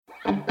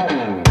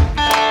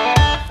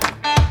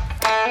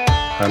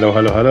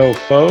Hello,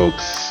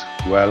 folks.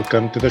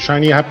 Welcome to the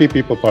Shiny Happy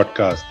People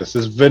podcast. This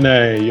is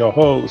Vinay, your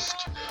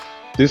host.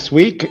 This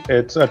week,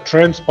 it's a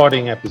trend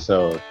spotting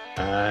episode,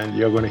 and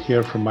you're going to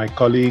hear from my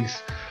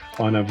colleagues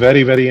on a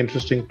very, very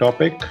interesting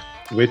topic,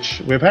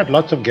 which we've had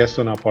lots of guests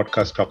on our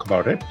podcast talk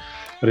about it,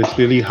 but it's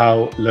really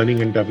how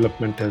learning and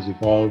development has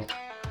evolved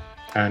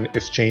and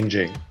is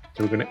changing.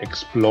 So we're going to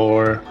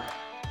explore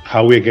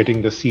how we're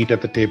getting the seat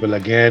at the table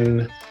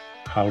again.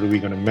 How are we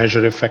going to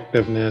measure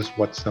effectiveness?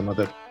 What some of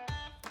the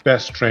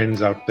best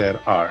trends out there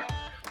are.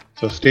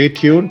 So stay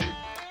tuned.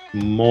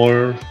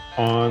 More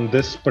on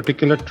this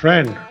particular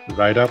trend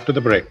right after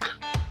the break.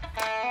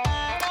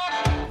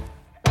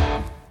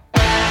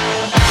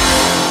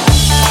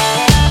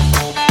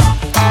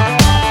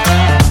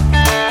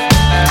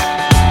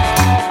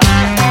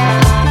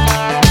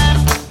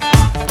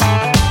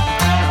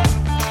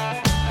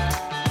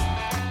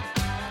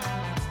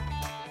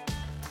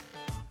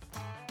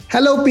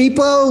 Hello,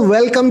 people.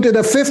 Welcome to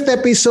the 5th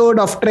episode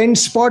of Trend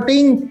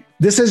Spotting.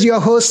 This is your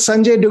host,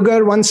 Sanjay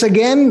Dugar, once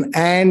again.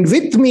 And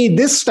with me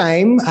this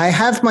time, I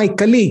have my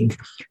colleague,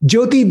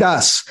 Jyoti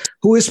Das,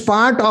 who is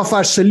part of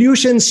our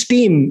solutions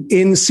team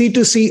in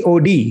C2C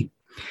OD.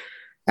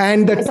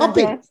 And the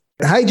topic...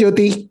 Hi,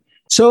 Jyoti.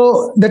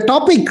 So the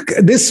topic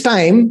this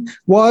time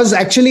was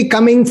actually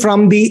coming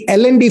from the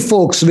L&D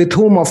folks with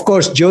whom, of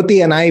course,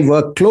 Jyoti and I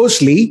work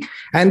closely.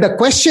 And the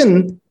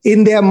question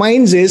in their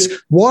minds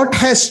is, what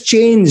has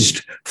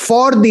changed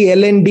for the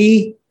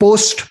L&D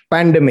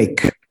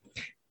post-pandemic?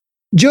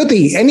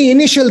 Jyoti, any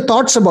initial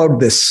thoughts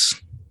about this?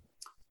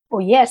 Oh,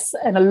 yes.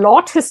 And a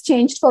lot has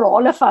changed for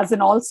all of us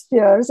in all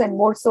spheres and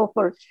more so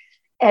for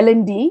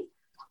L&D.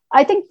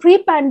 I think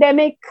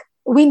pre-pandemic,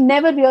 we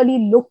never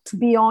really looked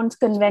beyond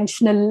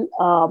conventional,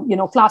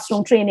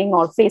 classroom training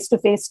or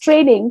face-to-face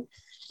training.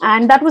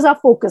 And that was our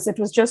focus. It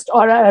was just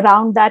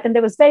around that. And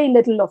there was very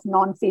little of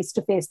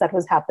non-face-to-face that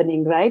was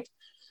happening, right?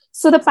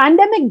 So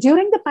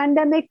during the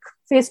pandemic,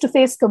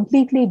 face-to-face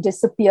completely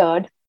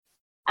disappeared.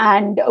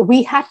 And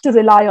we had to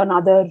rely on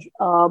other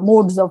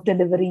modes of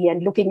delivery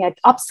and looking at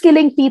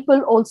upskilling people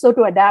also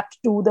to adapt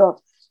to the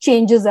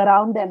changes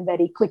around them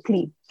very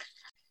quickly.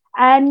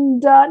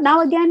 And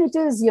now again, it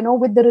is,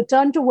 with the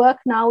return to work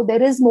now,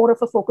 there is more of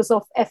a focus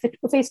of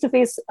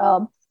face-to-face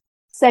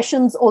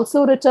sessions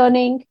also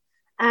returning.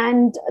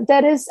 And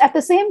there is, at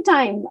the same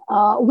time,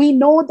 we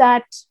know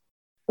that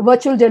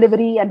virtual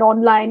delivery and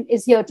online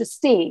is here to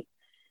stay.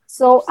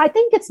 So I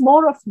think it's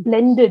more of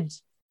blended,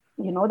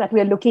 that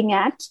we're looking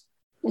at.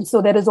 And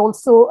so there is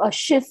also a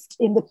shift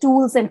in the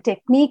tools and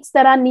techniques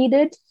that are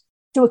needed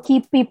to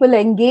keep people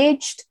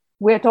engaged.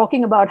 We're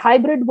talking about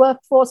hybrid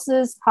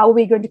workforces, how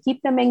we're going to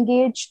keep them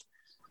engaged.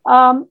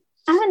 And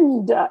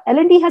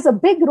L&D has a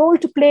big role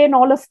to play in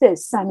all of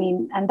this.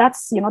 And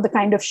that's, the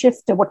kind of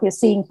shift of what we're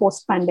seeing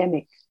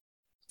post-pandemic.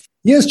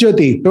 Yes,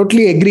 Jyoti,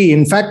 totally agree.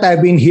 In fact,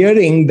 I've been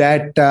hearing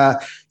that,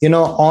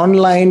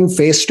 online,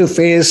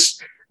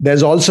 face-to-face,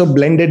 there's also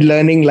blended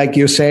learning, like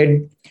you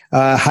said,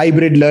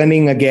 hybrid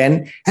learning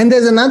again. And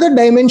there's another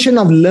dimension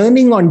of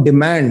learning on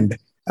demand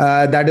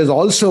that is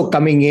also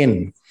coming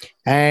in.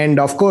 And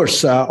of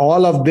course,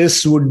 all of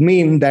this would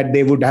mean that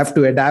they would have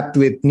to adapt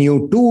with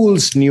new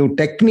tools, new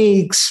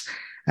techniques.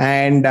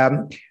 And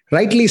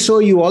rightly so,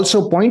 you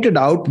also pointed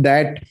out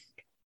that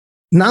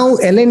now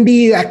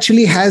L&D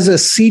actually has a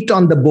seat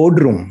on the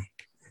boardroom,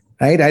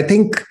 right? I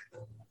think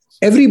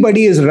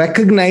everybody is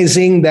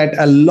recognizing that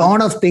a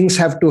lot of things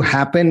have to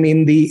happen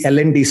in the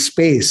L&D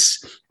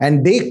space,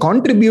 and they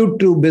contribute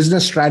to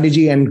business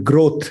strategy and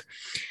growth.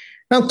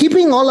 Now,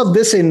 keeping all of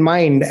this in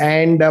mind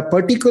and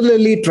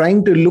particularly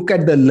trying to look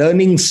at the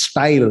learning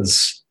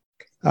styles,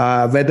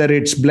 whether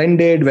it's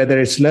blended, whether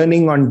it's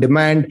learning on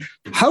demand,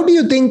 how do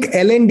you think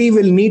L&D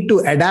will need to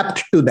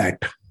adapt to that?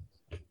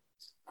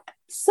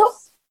 So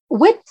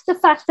with the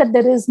fact that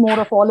there is more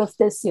of all of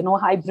this,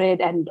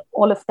 hybrid and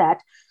all of that,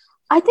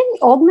 I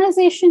think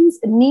organizations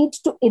need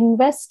to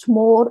invest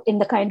more in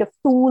the kind of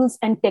tools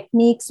and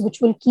techniques which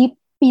will keep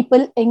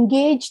people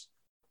engaged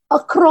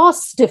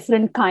across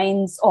different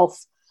kinds of,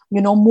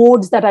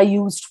 modes that are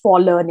used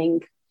for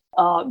learning.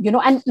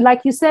 And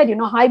like you said,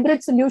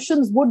 hybrid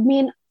solutions would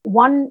mean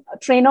one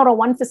trainer or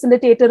one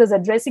facilitator is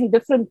addressing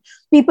different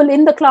people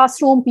in the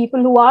classroom, people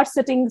who are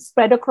sitting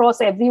spread across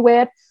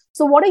everywhere.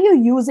 So what are you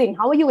using?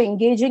 How are you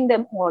engaging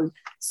them all?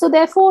 So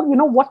therefore,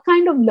 what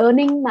kind of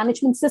learning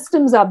management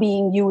systems are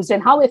being used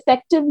and how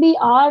effectively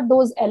are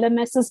those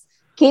LMSs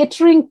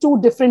catering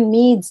to different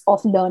needs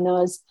of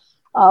learners?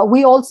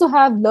 We also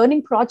have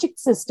learning project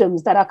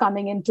systems that are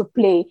coming into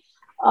play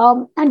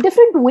and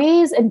different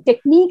ways and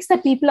techniques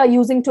that people are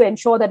using to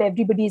ensure that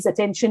everybody's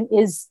attention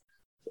is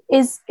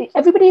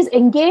everybody is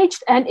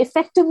engaged and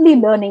effectively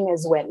learning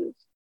as well.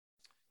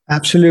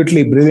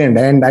 Absolutely brilliant.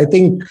 And I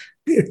think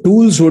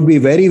tools would be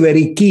very,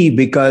 very key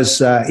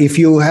because if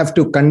you have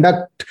to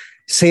conduct,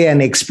 say, an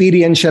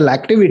experiential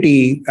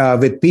activity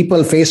with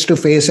people face to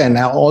face and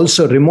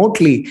also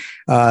remotely,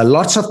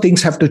 lots of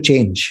things have to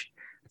change.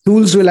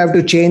 tools will have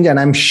to change. And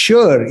I'm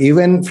sure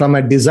even from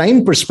a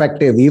design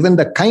perspective, even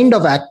the kind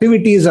of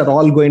activities are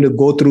all going to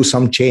go through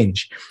some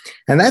change.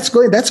 And that's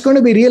going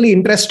to be really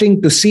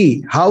interesting to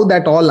see how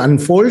that all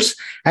unfolds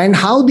and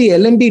how the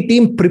L&D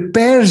team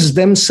prepares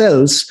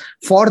themselves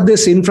for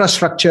this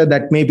infrastructure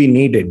that may be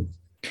needed.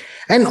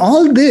 And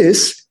all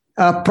this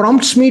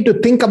prompts me to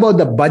think about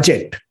the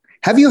budget.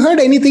 Have you heard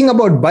anything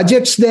about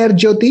budgets there,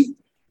 Jyoti?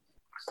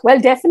 Well,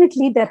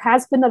 definitely there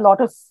has been a lot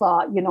of,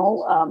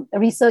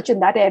 research in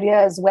that area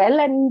as well.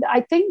 And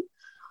I think,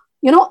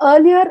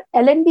 earlier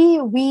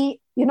L&D,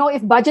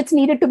 if budgets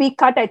needed to be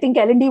cut, I think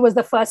L&D was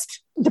the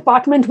first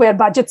department where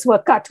budgets were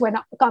cut when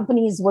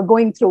companies were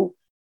going through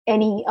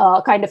any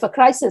kind of a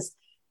crisis.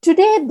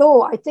 Today,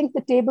 though, I think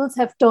the tables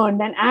have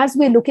turned. And as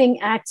we're looking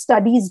at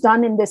studies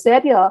done in this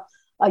area,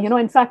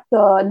 in fact, the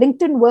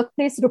LinkedIn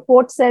Workplace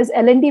report says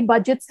L&D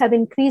budgets have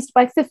increased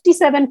by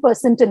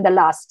 57% in the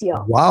last year.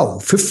 Wow,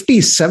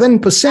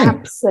 57%.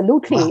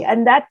 Absolutely. Wow.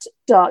 And that,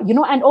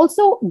 and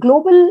also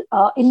global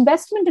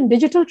investment in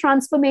digital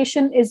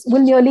transformation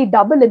will nearly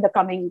double in the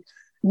coming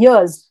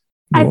years.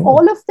 And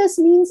all of this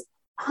means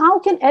how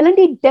can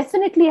L&D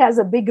definitely has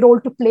a big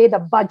role to play. The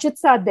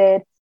budgets are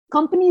there.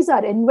 Companies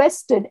are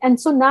invested.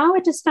 And so now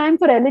it is time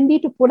for L&D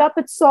to pull up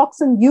its socks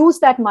and use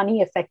that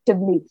money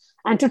effectively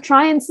and to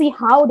try and see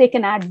how they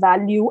can add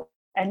value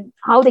and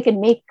how they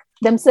can make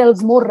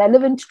themselves more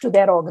relevant to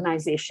their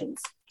organizations.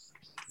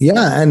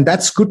 Yeah, and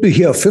that's good to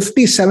hear.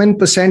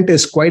 57%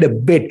 is quite a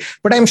bit,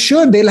 but I'm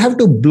sure they'll have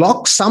to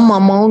block some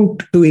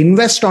amount to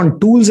invest on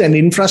tools and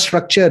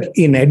infrastructure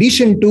in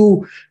addition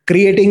to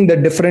creating the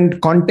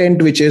different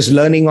content, which is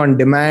learning on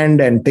demand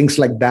and things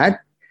like that.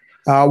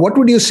 What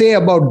would you say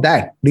about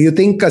that? Do you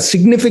think a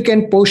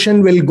significant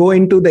portion will go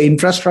into the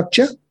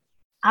infrastructure?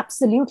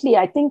 Absolutely.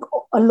 I think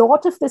a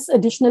lot of this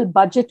additional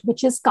budget,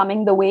 which is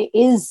coming the way,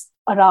 is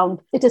around.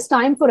 It is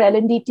time for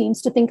L&D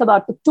teams to think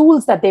about the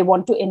tools that they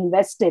want to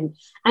invest in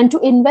and to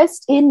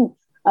invest in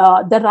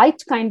the right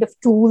kind of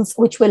tools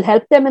which will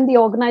help them in the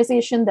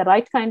organization, the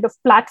right kind of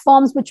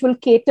platforms which will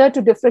cater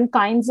to different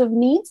kinds of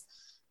needs,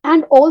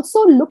 and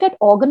also look at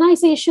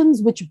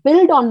organizations which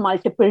build on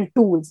multiple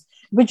tools,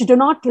 which do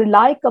not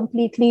rely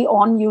completely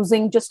on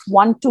using just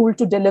one tool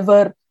to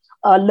deliver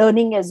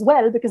learning as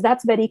well, because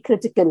that's very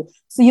critical.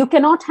 So you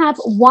cannot have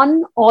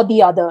one or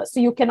the other. So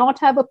you cannot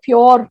have a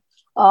pure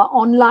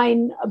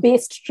online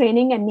based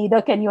training, and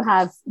neither can you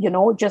have,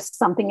 just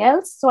something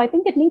else. So I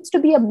think it needs to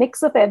be a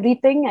mix of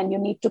everything, and you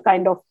need to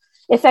kind of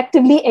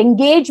effectively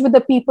engage with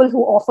the people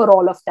who offer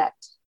all of that.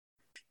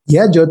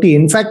 Yeah, Jyoti.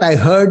 In fact, I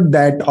heard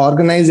that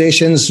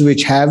organizations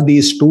which have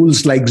these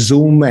tools like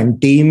Zoom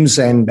and Teams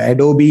and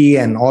Adobe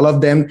and all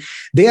of them,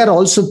 they are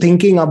also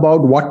thinking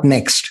about what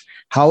next.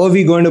 How are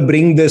we going to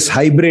bring this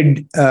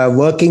hybrid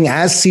working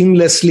as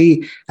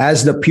seamlessly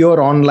as the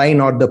pure online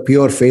or the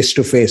pure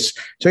face-to-face?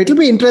 So it'll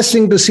be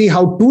interesting to see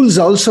how tools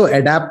also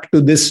adapt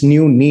to this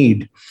new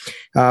need.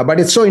 But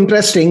it's so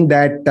interesting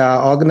that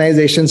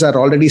organizations are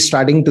already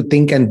starting to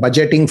think and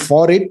budgeting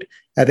for it.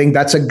 I think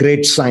that's a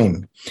great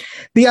sign.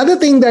 The other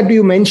thing that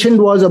you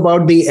mentioned was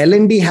about the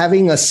L&D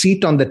having a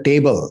seat on the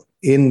table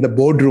in the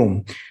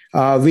boardroom,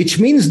 which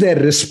means their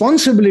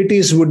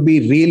responsibilities would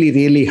be really,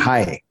 really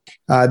high.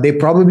 They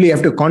probably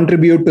have to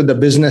contribute to the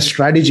business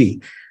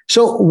strategy.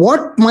 So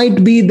what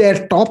might be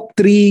their top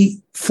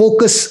 3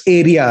 focus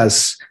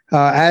areas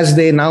as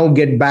they now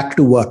get back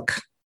to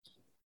work?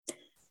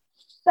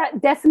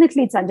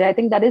 Definitely, Sanjay. I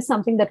think that is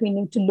something that we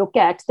need to look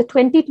at. The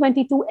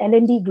 2022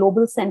 L&D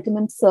Global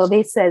Sentiment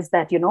Survey says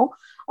that,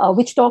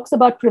 which talks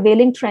about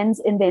prevailing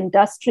trends in the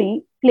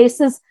industry,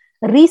 places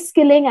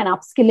reskilling and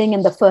upskilling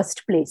in the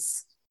first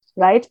place,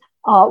 right?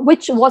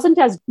 Which wasn't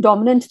as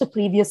dominant the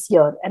previous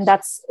year. And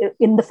that's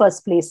in the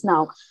first place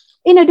now.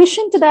 In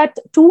addition to that,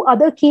 2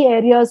 other key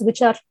areas,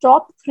 which are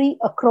top 3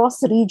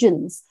 across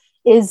regions,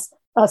 is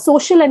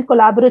social and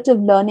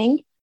collaborative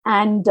learning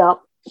and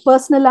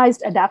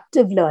personalized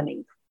adaptive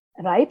learning,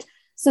 right?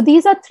 So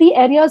these are 3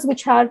 areas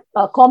which are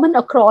common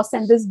across,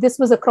 and this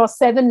was across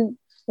 7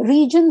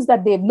 regions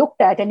that they've looked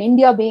at, and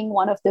India being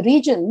one of the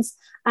regions.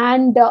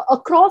 And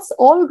across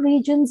all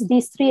regions,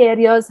 these 3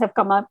 areas have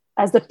come up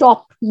as the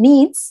top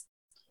needs,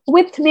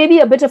 with maybe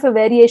a bit of a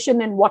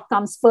variation in what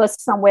comes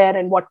first somewhere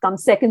and what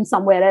comes second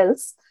somewhere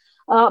else.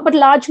 But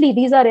largely,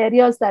 these are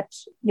areas that,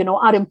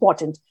 are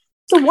important.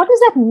 So what does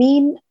that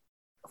mean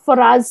for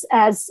us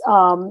as,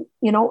 for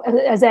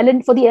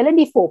the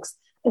L&D folks,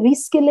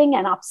 reskilling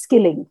and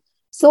upskilling?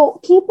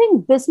 So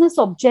keeping business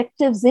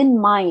objectives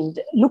in mind,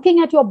 looking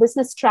at your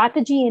business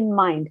strategy in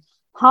mind,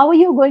 how are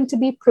you going to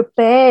be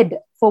prepared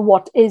for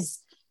what is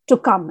to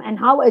come, and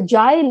how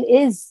agile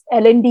is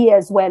L&D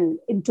as well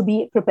to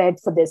be prepared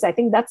for this? I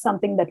think that's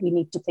something that we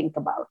need to think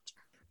about.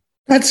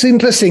 That's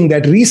interesting,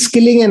 that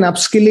reskilling and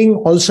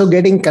upskilling also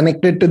getting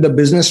connected to the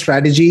business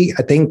strategy.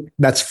 I think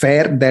that's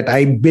fair, that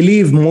I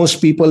believe most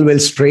people will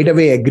straight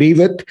away agree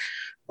with.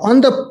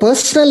 On the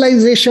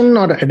personalization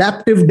or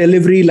adaptive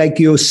delivery, like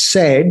you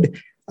said,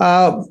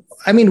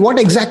 what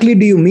exactly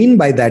do you mean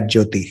by that,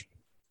 Jyoti?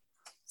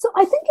 So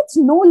I think it's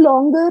no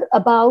longer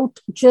about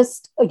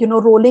just,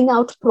 rolling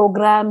out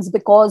programs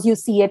because you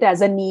see it as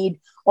a need,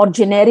 or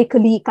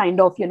generically kind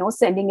of,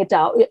 sending it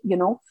out,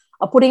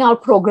 putting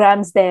out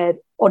programs there,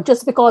 or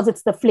just because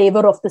it's the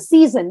flavor of the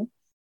season,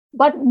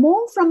 but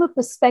more from a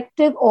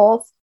perspective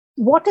of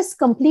what is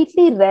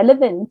completely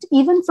relevant,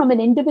 even from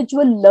an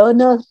individual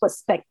learner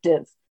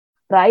perspective,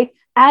 right?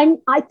 And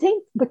I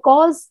think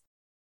because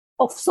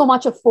of so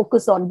much of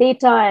focus on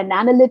data and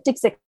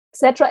analytics,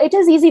 etc., it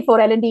is easy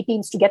for L&D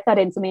teams to get that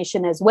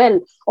information as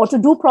well, or to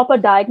do proper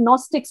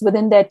diagnostics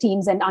within their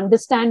teams and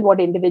understand what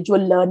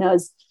individual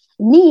learners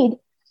need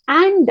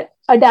and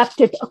adapt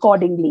it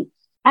accordingly.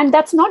 And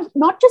that's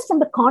not just from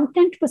the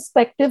content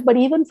perspective, but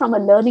even from a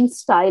learning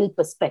style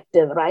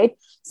perspective, right?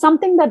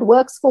 Something that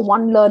works for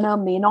one learner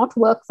may not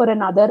work for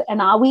another.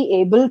 And are we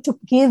able to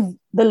give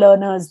the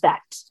learners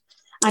that?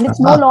 And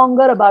it's no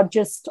longer about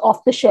just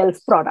off-the-shelf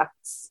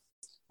products.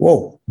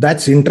 Whoa,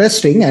 that's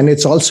interesting. And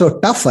it's also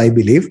tough, I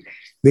believe,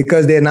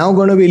 because they're now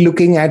going to be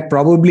looking at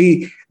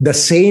probably the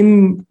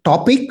same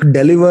topic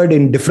delivered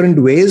in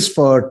different ways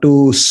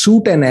to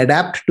suit and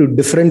adapt to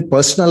different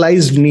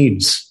personalized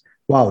needs.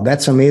 Wow,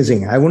 that's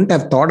amazing. I wouldn't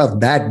have thought of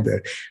that.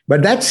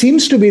 But that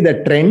seems to be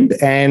the trend.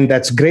 And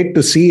that's great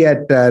to see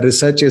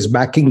research is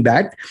backing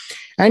that.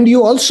 And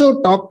you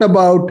also talked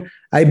about,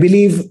 I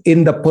believe,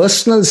 in the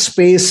personal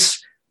space,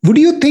 would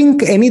you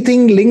think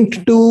anything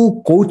linked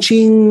to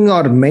coaching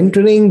or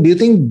mentoring? Do you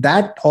think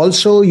that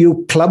also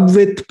you club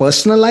with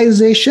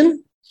personalization?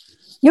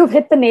 You've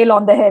hit the nail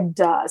on the head,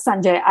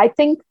 Sanjay. I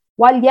think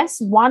while yes,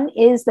 one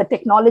is the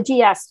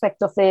technology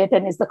aspect of it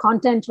and is the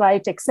content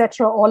right,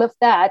 etc., all of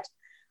that.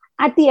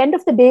 At the end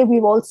of the day,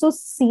 we've also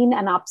seen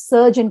an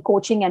upsurge in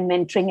coaching and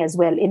mentoring as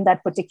well in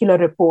that particular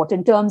report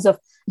in terms of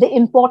the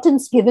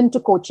importance given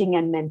to coaching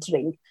and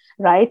mentoring,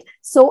 right?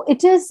 So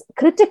it is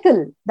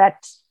critical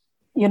that,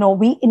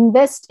 we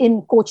invest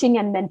in coaching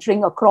and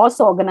mentoring across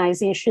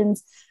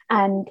organizations,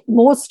 and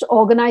most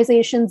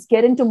organizations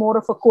get into more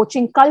of a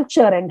coaching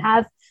culture and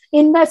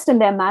invest in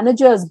their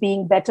managers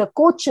being better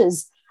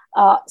coaches.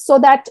 So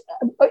that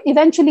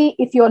eventually,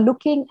 if you're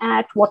looking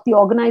at what the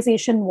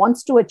organization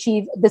wants to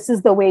achieve, this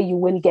is the way you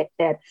will get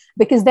there,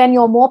 because then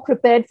you're more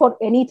prepared for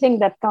anything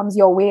that comes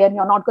your way and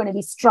you're not going to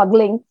be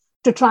struggling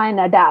to try and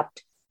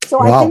adapt. So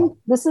wow. I think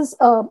this is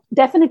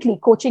definitely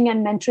coaching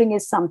and mentoring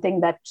is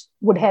something that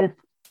would help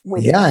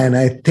with it. And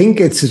I think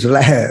it's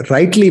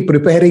rightly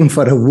preparing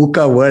for a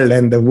VUCA world,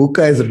 and the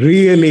VUCA is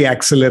really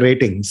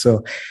accelerating.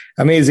 So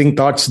amazing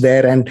thoughts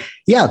there. And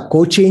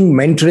coaching,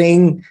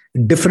 mentoring,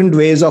 different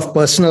ways of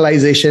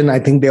personalization, I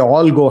think they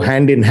all go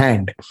hand in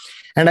hand.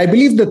 And I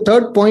believe the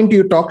third point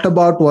you talked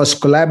about was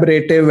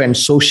collaborative and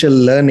social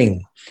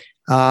learning.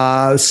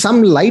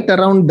 Some light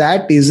around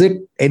that. Is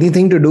it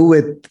anything to do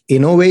with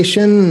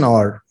innovation,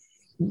 or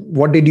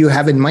what did you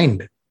have in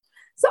mind?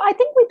 So I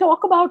think we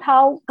talk about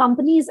how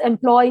companies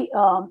employ,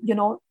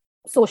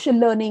 social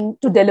learning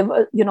to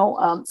deliver,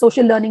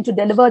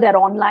 their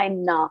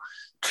online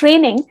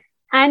training.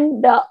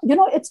 And,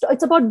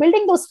 it's about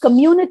building those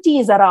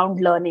communities around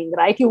learning,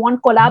 right? You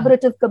want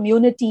collaborative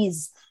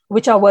communities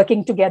which are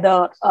working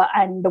together,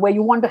 and where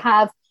you want to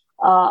have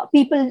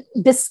people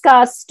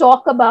discuss,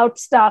 talk about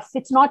stuff.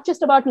 It's not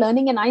just about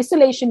learning in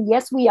isolation.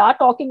 Yes, we are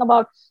talking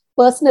about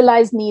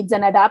personalized needs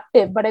and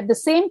adaptive, but at the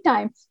same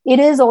time, it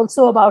is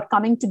also about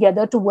coming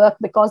together to work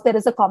because there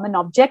is a common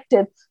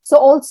objective. So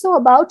also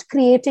about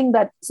creating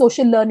that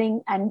social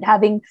learning and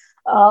having,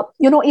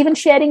 even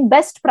sharing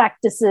best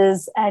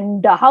practices,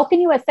 and how can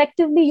you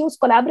effectively use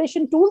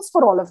collaboration tools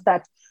for all of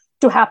that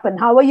to happen?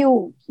 How are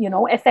you,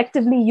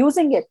 effectively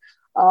using it?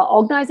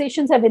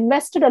 Organizations have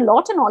invested a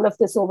lot in all of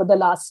this over the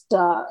last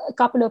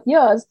couple of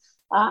years.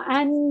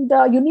 And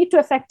you need to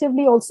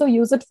effectively also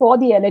use it for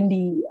the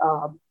L&D,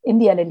 in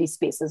the L&D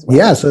space as well.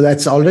 Yeah, so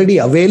that's already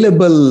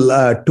available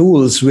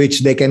tools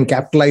which they can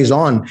capitalize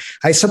on.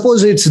 I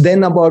suppose it's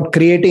then about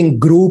creating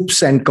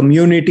groups and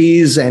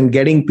communities and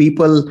getting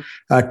people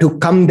to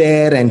come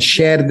there and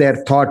share their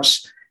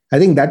thoughts. I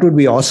think that would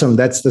be awesome.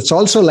 That's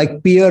also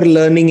like peer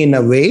learning in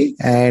a way.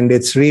 And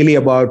it's really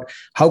about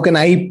how can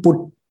I put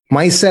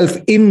myself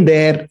in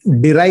there,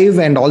 derive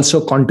and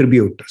also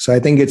contribute. So I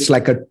think it's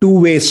like a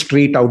two-way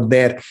street out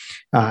there.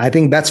 I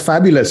think that's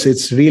fabulous.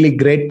 It's really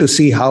great to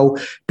see how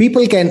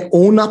people can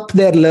own up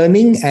their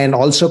learning and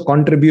also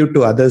contribute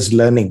to others'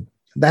 learning.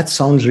 That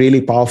sounds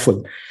really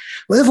powerful.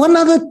 Well, one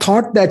other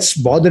thought that's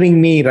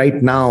bothering me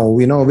right now,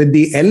 with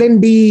the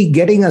L&D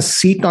getting a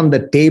seat on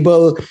the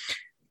table,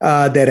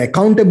 their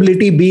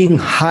accountability being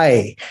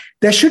high,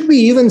 there should be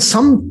even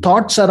some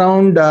thoughts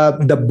around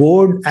the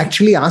board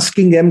actually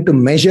asking them to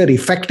measure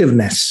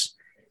effectiveness.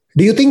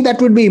 Do you think that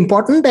would be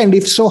important? And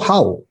if so,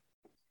 how?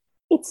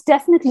 It's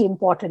definitely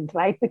important,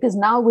 right? Because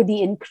now with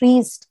the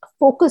increased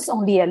focus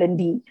on the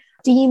L&D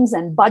teams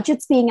and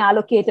budgets being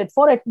allocated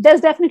for it,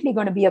 there's definitely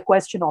going to be a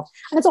question of,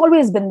 and it's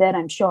always been there,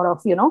 I'm sure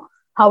of,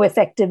 how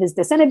effective is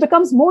this? And it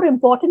becomes more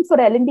important for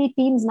L&D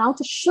teams now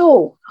to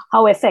show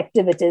how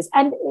effective it is,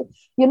 and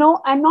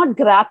and not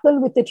grapple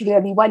with it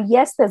really. While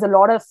yes, there's a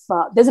lot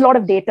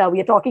of data.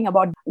 We are talking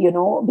about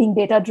being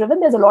data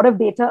driven. There's a lot of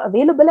data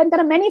available, and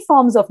there are many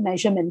forms of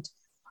measurement.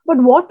 But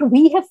what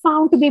we have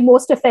found to be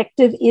most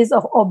effective is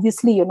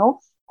obviously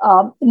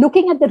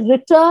looking at the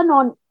return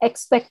on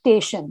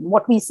expectation,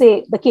 what we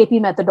say the KP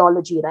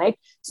methodology, right?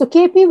 So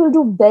KP will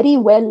do very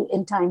well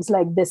in times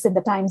like this, in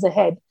the times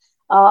ahead,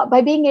 by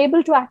being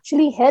able to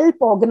actually help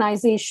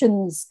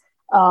organizations,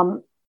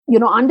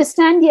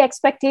 understand the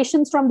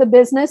expectations from the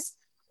business,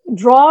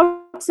 draw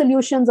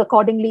solutions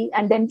accordingly,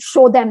 and then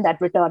show them that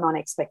return on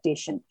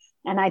expectation.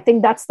 And I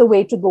think that's the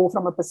way to go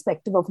from a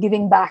perspective of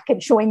giving back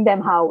and showing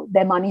them how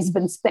their money's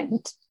been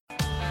spent.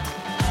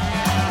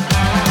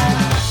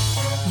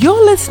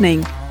 You're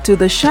listening to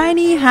the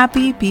Shiny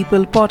Happy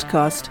People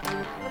podcast.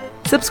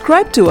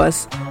 Subscribe to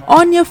us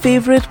on your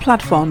favorite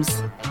platforms.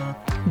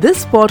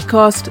 This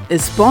podcast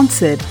is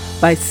sponsored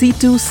by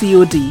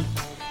C2COD,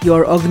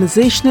 your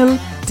organizational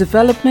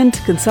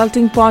development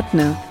consulting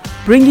partner,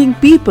 bringing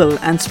people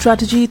and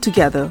strategy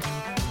together.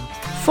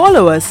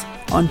 Follow us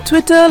on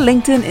Twitter,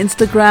 LinkedIn,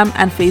 Instagram,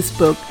 and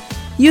Facebook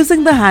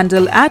using the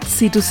handle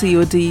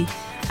 @C2COD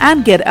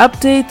and get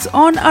updates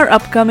on our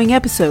upcoming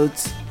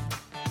episodes.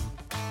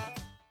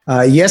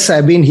 Yes,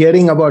 I've been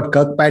hearing about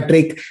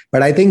Kirkpatrick,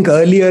 but I think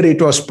earlier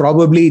it was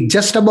probably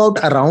just about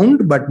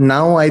around, but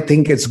now I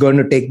think it's going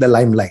to take the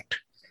limelight.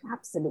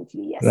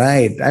 Absolutely, yes.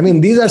 Right. I mean,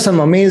 these are some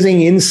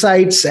amazing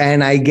insights,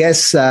 and I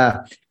guess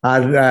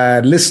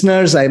our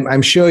listeners,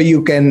 I'm sure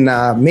you can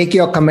make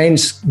your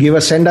comments,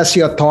 send us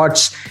your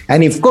thoughts.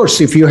 And of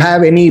course, if you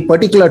have any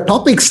particular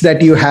topics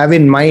that you have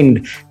in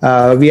mind,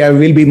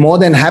 we'll be more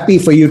than happy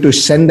for you to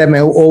send them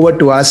over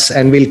to us,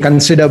 and we'll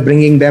consider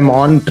bringing them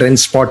on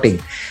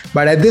Trendspotting.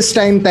 But at this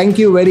time, thank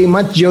you very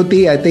much,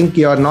 Jyoti. I think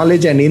your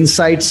knowledge and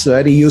insights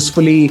very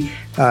usefully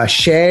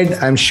shared.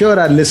 I'm sure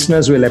our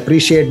listeners will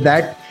appreciate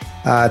that.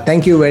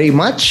 Thank you very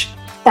much.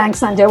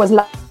 Thanks, Sanjay. It was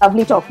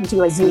lovely talking to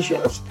you as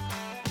usual.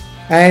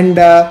 And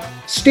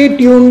stay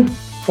tuned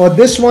for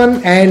this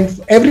one, and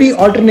every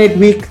alternate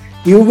week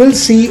you will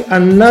see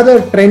another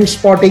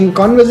Trendspotting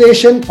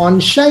conversation on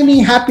Shiny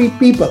Happy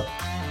People.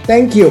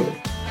 Thank you.